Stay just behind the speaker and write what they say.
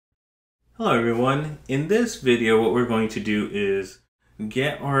Hello everyone, in this video what we're going to do is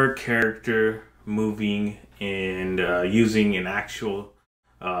get our character moving and using an actual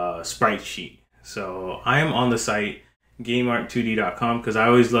sprite sheet. So I am on the site gameart2d.com because I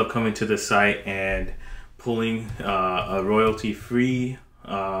always love coming to this site and pulling a royalty-free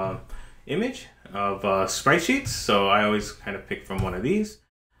image of sprite sheets. So I always kind of pick from one of these.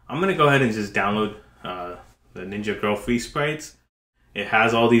 I'm going to go ahead and just download the Ninja Girl free sprites. It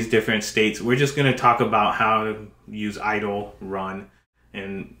has all these different states. We're just going to talk about how to use idle, run,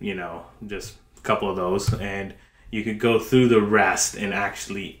 and just a couple of those. And you could go through the rest and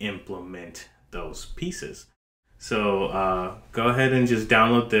actually implement those pieces. So go ahead and just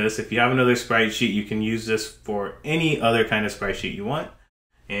download this. If you have another sprite sheet, you can use this for any other kind of sprite sheet you want.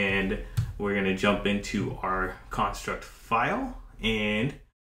 And we're going to jump into our construct file and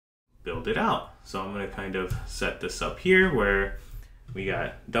build it out. So I'm going to kind of set this up here where we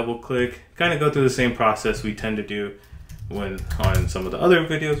got double click, kind of go through the same process we tend to do when on some of the other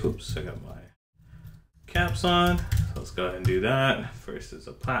videos. Whoops, I got my caps on. So let's go ahead and do that. First is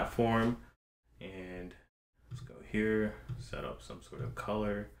a platform, and let's go here, set up some sort of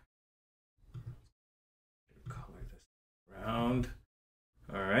color. Color this around.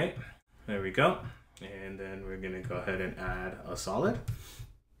 All right, there we go. And then we're gonna go ahead and add a solid.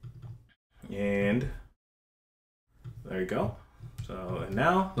 And there we go. So and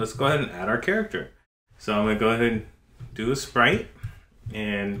now let's go ahead and add our character. So I'm going to go ahead and do a sprite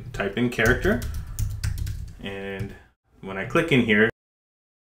and type in character. And when I click in here,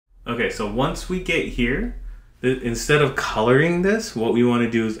 okay, so once we get here, instead of coloring this, what we want to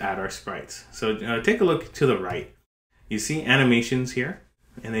do is add our sprites. So take a look to the right. You see animations here,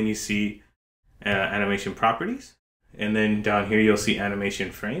 and then you see animation properties. And then down here, you'll see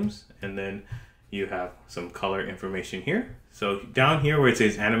animation frames. And then you have some color information here. So down here where it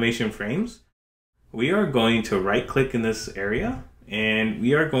says animation frames, we are going to right click in this area and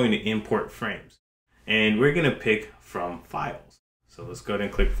we are going to import frames. And we're going to pick from files. So let's go ahead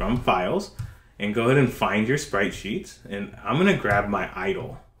and click from files and go ahead and find your sprite sheets. And I'm going to grab my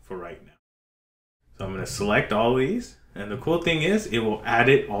idle for right now. So I'm going to select all these. And the cool thing is it will add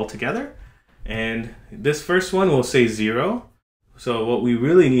it all together. And this first one will say 0. So what we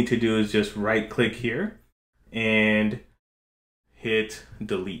really need to do is just right click here and hit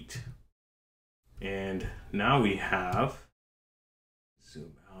delete. And now we have,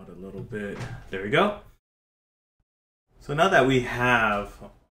 zoom out a little bit. There we go. So now that we have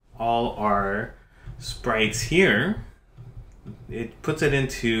all our sprites here, it puts it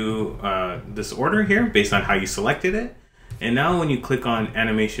into this order here based on how you selected it. And now when you click on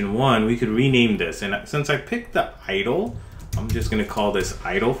animation 1, we could rename this. And since I picked the idle, I'm just going to call this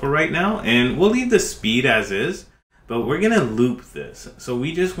idle for right now, and we'll leave the speed as is, but we're going to loop this. So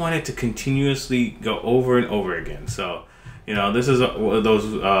we just want it to continuously go over and over again. So, this is one of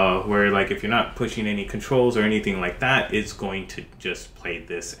those where like if you're not pushing any controls or anything like that, it's going to just play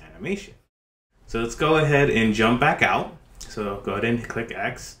this animation. So let's go ahead and jump back out. So go ahead and click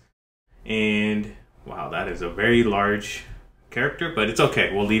X, and wow, that is a very large character, but it's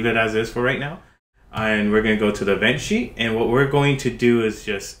okay. We'll leave it as is for right now. And we're going to go to the event sheet, and what we're going to do is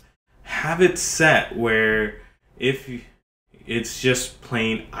just have it set where if it's just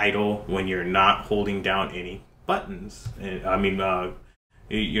plain idle when you're not holding down any buttons. I mean,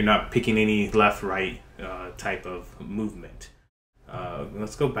 you're not picking any left, right type of movement.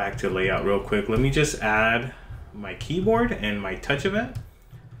 Let's go back to layout real quick. Let me just add my keyboard and my touch event.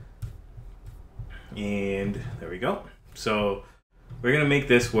 And there we go. So we're going to make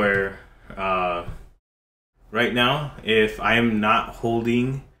this where right now, if I am not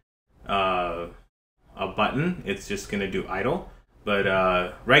holding a button, it's just going to do idle. But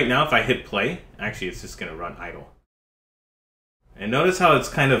right now, if I hit play, actually, it's just going to run idle. And notice how it's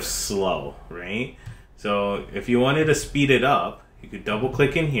kind of slow, right? So if you wanted to speed it up, you could double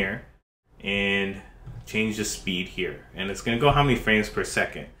click in here and change the speed here. And it's going to go how many frames per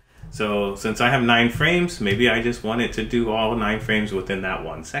second. So since I have 9 frames, maybe I just want it to do all 9 frames within that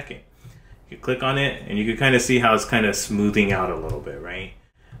 1 second. You click on it and you can kind of see how it's kind of smoothing out a little bit, right?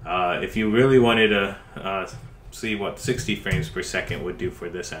 If you really wanted to see what 60 frames per second would do for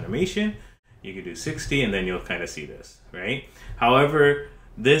this animation, you could do 60 and then you'll kind of see this, right? However,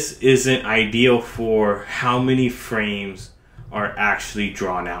 this isn't ideal for how many frames are actually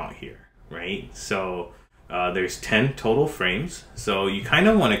drawn out here, right? So there's 10 total frames. So you kind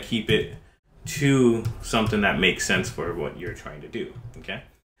of want to keep it to something that makes sense for what you're trying to do, okay?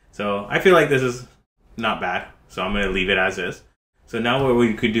 So I feel like this is not bad, so I'm going to leave it as is. So now what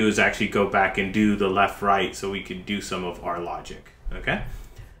we could do is actually go back and do the left right so we could do some of our logic, okay?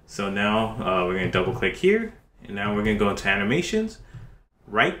 So now we're going to double click here, and now we're going to go into animations,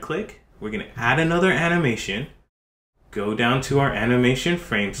 right click, we're going to add another animation, go down to our animation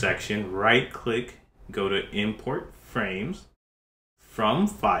frame section, right click, go to import frames from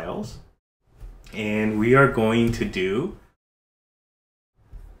files, and we are going to do,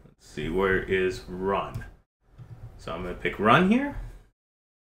 let's see, where is run? So I'm going to pick run here.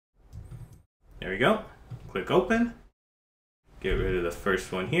 There we go. Click open. Get rid of the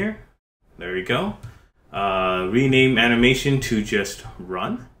first one here. There we go. Rename animation to just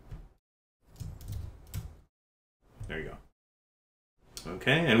run. There you go.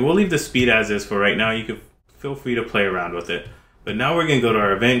 Okay, and we'll leave the speed as is for right now. You can feel free to play around with it. But now we're going to go to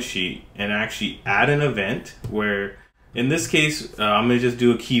our event sheet and actually add an event where, in this case, I'm going to just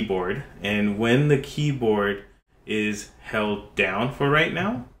do a keyboard. And when the keyboard is held down for right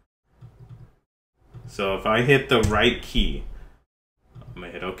now, so if I hit the right key, I'm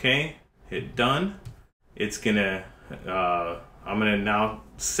going to hit OK, hit done. It's going to, I'm going to now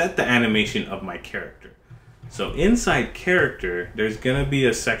set the animation of my character. So inside character, there's going to be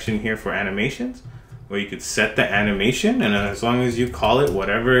a section here for animations where you could set the animation, and as long as you call it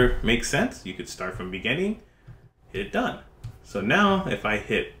whatever makes sense, you could start from beginning, hit done. So now if I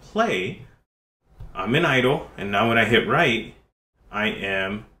hit play, I'm in idle, and now when I hit right, I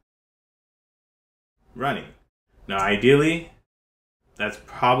am running. Now ideally, that's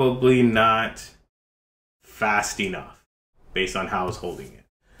probably not fast enough based on how I was holding it.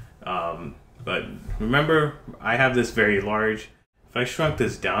 But remember, I have this very large. If I shrunk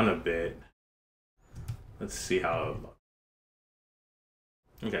this down a bit, let's see how it looks.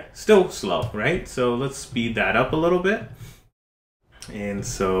 Okay, still slow, right? So let's speed that up a little bit. And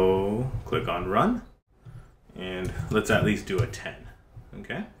so click on run, and let's at least do a 10,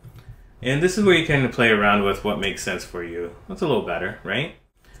 okay? And this is where you can play around with what makes sense for you. That's a little better, right?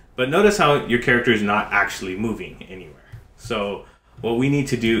 But notice how your character is not actually moving anywhere. So what we need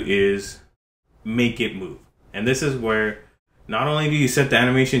to do is make it move. And this is where not only do you set the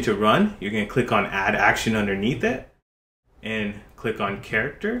animation to run, you're going to click on add action underneath it and click on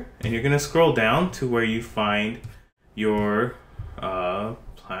character, and you're going to scroll down to where you find your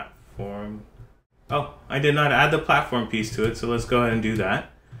platform. Oh, I did not add the platform piece to it, so let's go ahead and do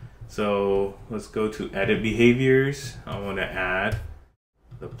that. So let's go to edit behaviors. I want to add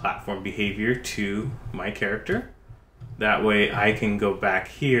the platform behavior to my character. That way I can go back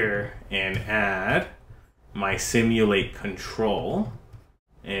here and add my simulate control,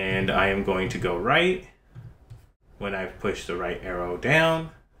 and I am going to go right when I push the right arrow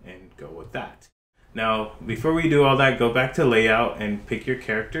down and go with that. Now before we do all that, go back to layout and pick your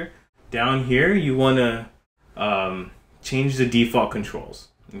character. Down here you want to change the default controls,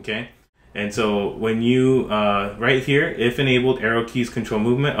 okay? And so when you right here, if enabled, arrow keys control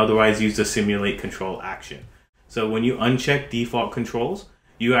movement, otherwise use the simulate control action. So when you uncheck default controls,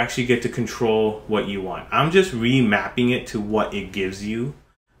 you actually get to control what you want. I'm just remapping it to what it gives you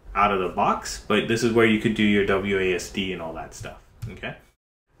out of the box, but this is where you could do your WASD and all that stuff, okay?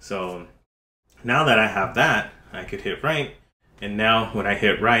 So now that I have that, I could hit right, and now when I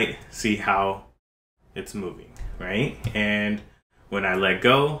hit right, see how it's moving, right? And when I let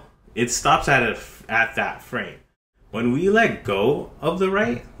go, it stops at that frame. When we let go of the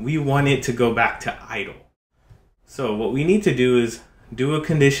right, we want it to go back to idle. So what we need to do is do a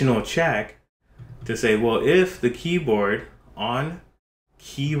conditional check to say, well, if the keyboard on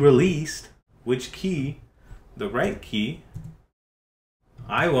key released, which key, the right key,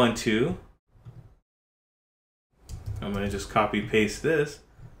 I want to, I'm going to just copy paste this,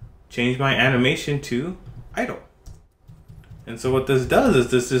 change my animation to idle. And so what this does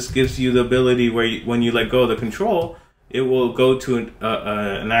is this just gives you the ability where when you let go of the control, it will go to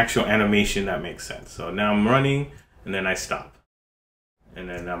an actual animation that makes sense. So now I'm running and then I stop. And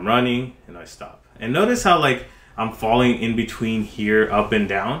then I'm running and I stop. And notice how like I'm falling in between here, up and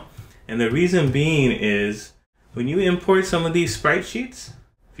down. And the reason being is when you import some of these sprite sheets,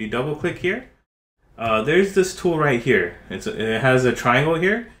 if you double click here, there's this tool right here. It has a triangle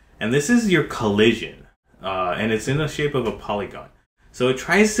here, and this is your collision. And it's in the shape of a polygon. So it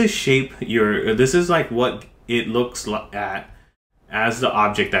tries to shape your, this is like what it looks at as the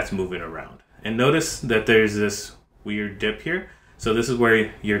object that's moving around. And notice that there's this weird dip here. So this is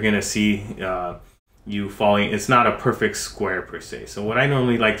where you're gonna see you falling. It's not a perfect square per se. So what I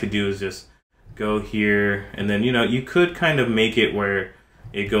normally like to do is just go here, and then, you know, you could kind of make it where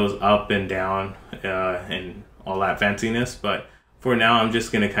it goes up and down and all that fanciness. But for now, I'm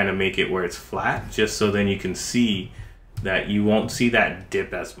just gonna kind of make it where it's flat, just so then you can see that you won't see that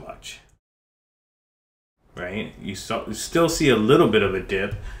dip as much. right? You still see a little bit of a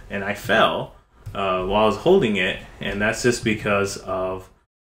dip, and I fell while I was holding it, and that's just because of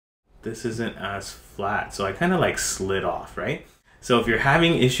this isn't as flat, so I kind of like slid off, right? So if you're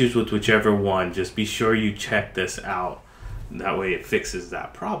having issues with whichever one, just be sure you check this out. That way it fixes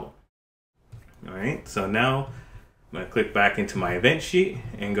that problem. All right, so now I'm gonna click back into my event sheet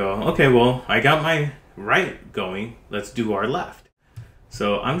and go, okay, well, I got my right going, let's do our left.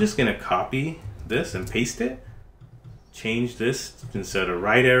 So I'm just gonna copy this and paste it, change this instead of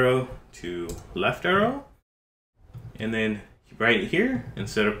right arrow to left arrow, and then right here,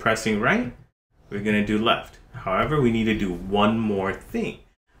 instead of pressing right, we're gonna do left. However, we need to do one more thing.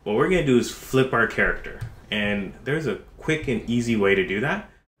 What we're gonna do is flip our character, and there's a quick and easy way to do that.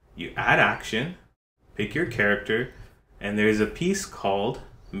 You add action, pick your character, and there's a piece called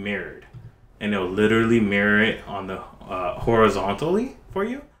mirrored, and it'll literally mirror it on the horizontally for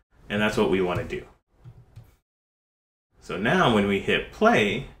you, and that's what we want to do. So now when we hit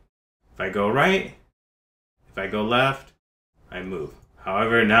play, if I go right, if I go left, I move.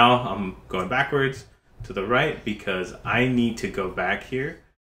 However, now I'm going backwards to the right because I need to go back here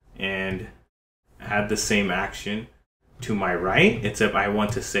and add the same action to my right, except I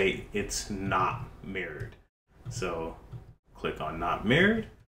want to say it's not mirrored. So click on not mirrored.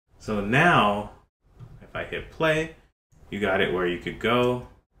 So now if I hit play, you got it where you could go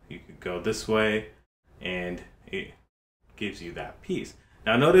this way, and it gives you that piece.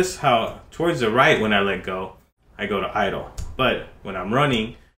 Now notice how towards the right, when I let go, I go to idle, but when I'm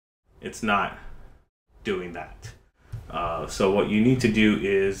running, it's not doing that. So what you need to do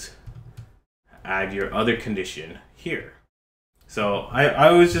is add your other condition here. So I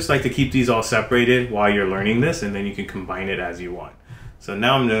always just like to keep these all separated while you're learning this, and then you can combine it as you want. So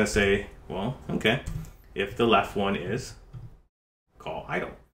now I'm going to say, well, okay, if the left one is call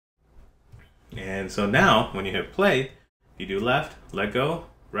idle. And so now when you hit play, you do left, let go,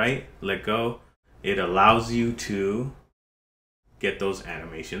 right, let go. It allows you to get those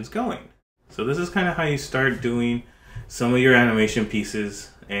animations going. So this is kind of how you start doing some of your animation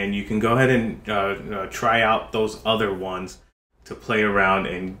pieces, and you can go ahead and try out those other ones to play around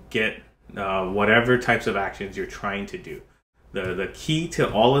and get whatever types of actions you're trying to do. The key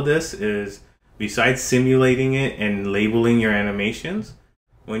to all of this is, besides simulating it and labeling your animations,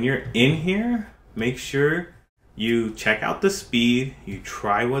 when you're in here, make sure you check out the speed, you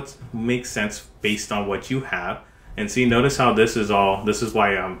try what makes sense based on what you have, and see, notice how this is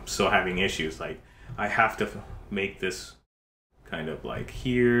why I'm still having issues. Like, I have to make this kind of like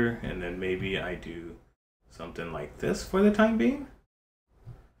here, and then maybe I do something like this for the time being,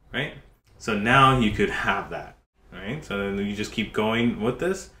 right? So now you could have that, right? So then you just keep going with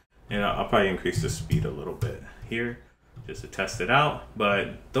this, and I'll probably increase the speed a little bit here just to test it out.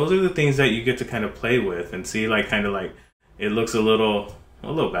 But those are the things that you get to kind of play with and see, like, kind of like it looks a little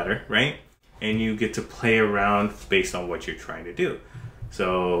better, right? And you get to play around based on what you're trying to do.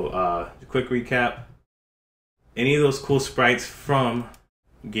 So quick recap, any of those cool sprites from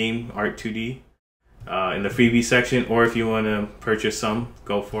Game Art 2D in the freebie section, or if you want to purchase some,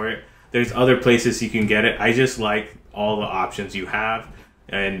 go for it. There's other places you can get it. I just like all the options you have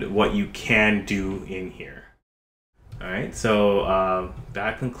and what you can do in here. All right, so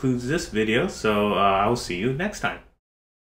that concludes this video. So I will see you next time.